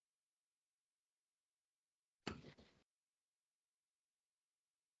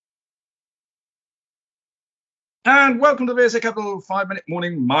And welcome to the VSA Capital 5-minute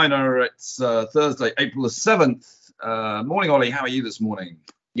morning miner. It's Thursday, April the 7th. Morning, Ollie. How are you this morning?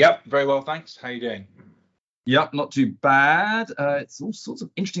 Yep, very well, thanks. How are you doing? Yep, not too bad. It's all sorts of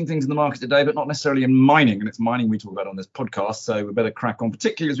interesting things in the market today, but not necessarily in mining. And it's mining we talk about on this podcast, so we better crack on,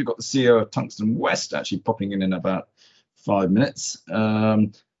 particularly as we've got the CEO of Tungsten West actually popping in about 5 minutes.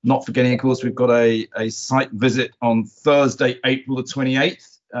 Not forgetting, of course, we've got a site visit on Thursday, April the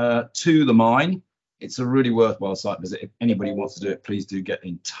 28th to the mine. It's a really worthwhile site visit. If anybody wants to do it, please do get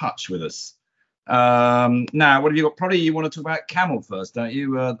in touch with us. Now, what have you got? Probably you want to talk about Camel first, don't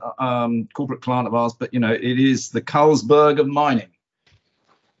you? Corporate client of ours, but, you know, it is the Carlsberg of mining.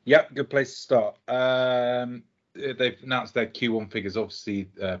 Yep, good place to start. They've announced their Q1 figures, obviously,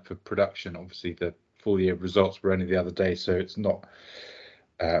 for production. Obviously, the full year results were only the other day, so it's not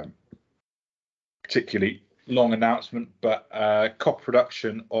particularly long announcement, but copper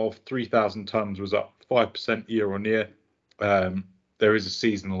production of 3,000 tons was up 5% year on year. There is a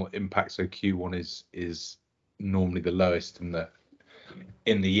seasonal impact, so Q1 is normally the lowest in the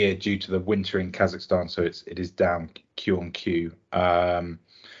year due to the winter in Kazakhstan, so it is down Q on Q.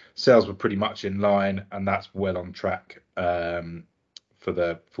 Sales were pretty much in line, and that's well on track for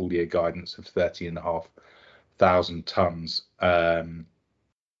the full year guidance of 30,500 tons.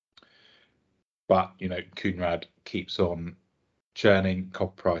 But, you know, Kounrad keeps on churning.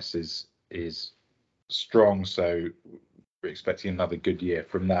 Copper price is strong, so we're expecting another good year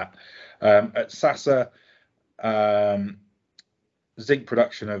from that. At Sasa, zinc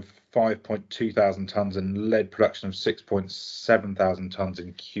production of 5.2 thousand tons and lead production of 6.7 thousand tons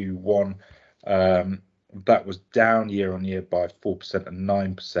in Q1. That was down year on year by 4% and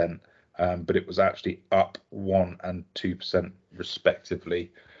 9%, but it was actually up 1% and 2%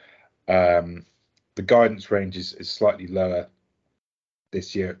 respectively. The guidance range is slightly lower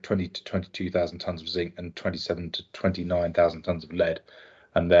this year at 20 to 22,000 tons of zinc and 27 to 29,000 tons of lead,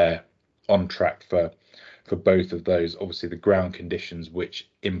 and they're on track for both of those. Obviously, the ground conditions which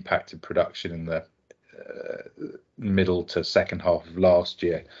impacted production in the middle to second half of last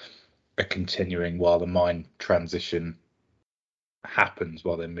year are continuing while the mine transition happens,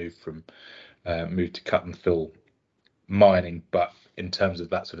 while they move to cut and fill mining. But in terms of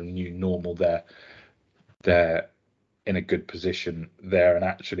that sort of new normal, they're in a good position there. And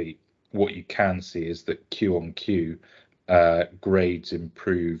actually, what you can see is that Q on Q grades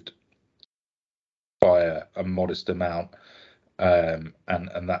improved by a modest amount, and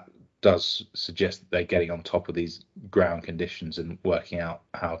that does suggest that they're getting on top of these ground conditions and working out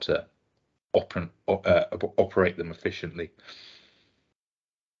how to operate them efficiently.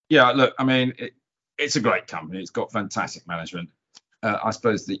 Yeah, look, I mean, it's a great company. It's got fantastic management. I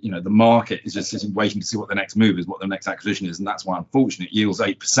suppose that, you know, the market is just sitting waiting to see what the next move is, what the next acquisition is, and that's why, unfortunately, it yields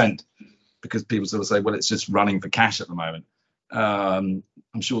 8%, because people sort of say, well, it's just running for cash at the moment. I'm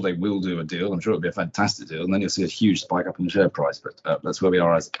sure they will do a deal. I'm sure it'll be a fantastic deal, and then you'll see a huge spike up in the share price. But that's where we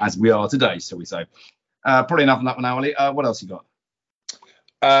are as we are today, so we say. Probably enough on that one now, Ollie. What else you got?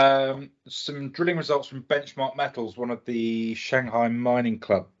 Some drilling results from Benchmark Metals, one of the Shanghai Mining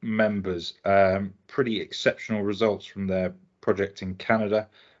Club members. Pretty exceptional results from their project in Canada.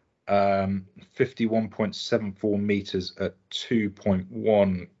 51.74 meters at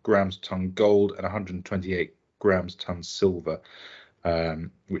 2.1 grams a ton gold and 128 grams a ton silver,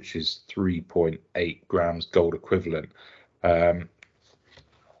 which is 3.8 grams gold equivalent. The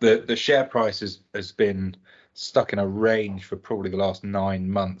share price has been stuck in a range for probably the last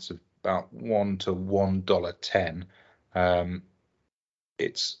 9 months of about $1 to $1.10.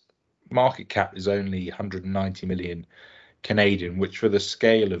 Its market cap is only 190 million Canadian, which for the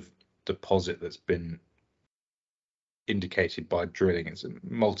scale of deposit that's been indicated by drilling, it's a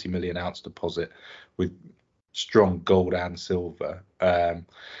multi-million ounce deposit with strong gold and silver.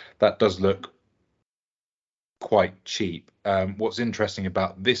 That does look quite cheap. What's interesting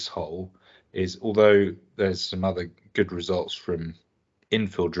about this hole is, although there's some other good results from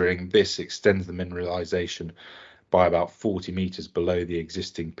infill drilling, this extends the mineralization by about 40 meters below the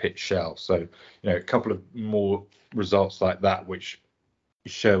existing pit shell. So, you know, a couple of more results like that which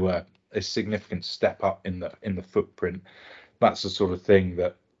show a significant step up in the footprint. That's the sort of thing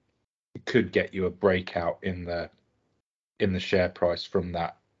that could get you a breakout in the share price from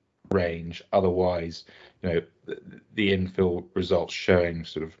that range. Otherwise, you know, the infill results showing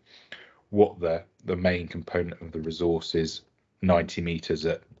sort of what the main component of the resource is, 90 meters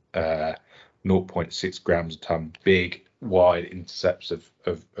at 0.6 grams a ton, big wide intercepts of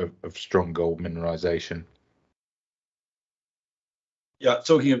strong gold mineralization. Yeah,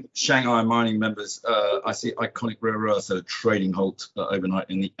 talking of Shanghai mining members, I see Iconic Rare Earths had a trading halt overnight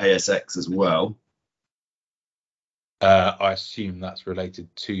in the ASX as well. I assume that's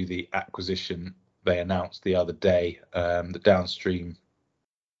related to the acquisition they announced the other day, the downstream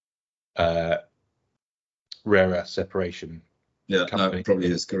rare earth separation company. No, it probably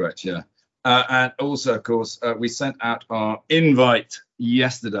is correct. Yeah. And also, of course, we sent out our invite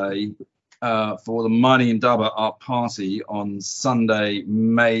yesterday for the Mining Indaba, our party on Sunday,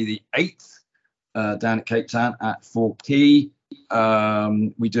 May the 8th, down at Cape Town at 4 Quay.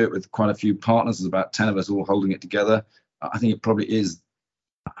 We do it with quite a few partners. There's about 10 of us all holding it together. I think it probably is,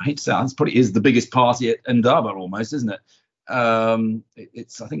 I hate to say it probably is the biggest party at Indaba almost, isn't it? I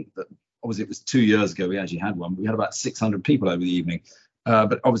think that obviously it was 2 years ago we actually had one. We had about 600 people over the evening.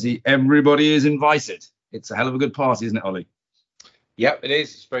 But obviously everybody is invited. It's a hell of a good party, isn't it, Ollie? Yep, it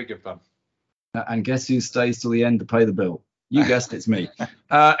is. It's very good fun. And guess who stays till the end to pay the bill? You guessed, it's me.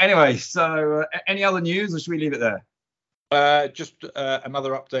 Anyway, so any other news, or should we leave it there? Just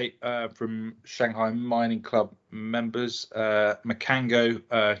another update from Shanghai Mining Club members.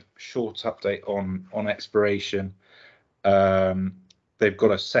 Macango, short update on exploration. They've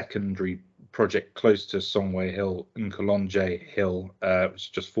got a secondary project close to Songwei Hill and Kolonje Hill, which is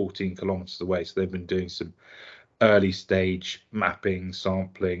just 14 kilometers away. So they've been doing some early stage mapping,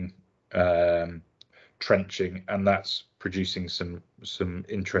 sampling, trenching, and that's producing some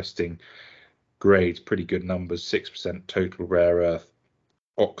interesting grades, pretty good numbers, 6% total rare earth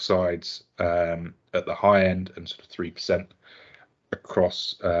oxides at the high end, and sort of 3%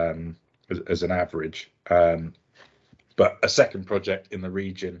 across as an average. But a second project in the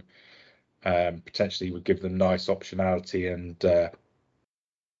region potentially would give them nice optionality and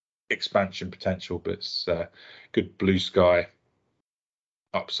expansion potential, but it's good blue sky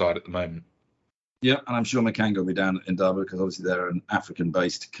upside at the moment. Yeah, and I'm sure Macango will be down in Indaba because obviously they're an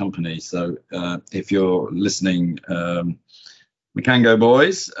African-based company. So if you're listening, Macango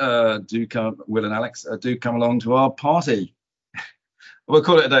boys, do come, Will and Alex, do come along to our party. We'll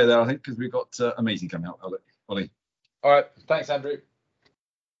call it a day there, I think, because we've got a meeting coming up, Ollie. All right, thanks, Andrew.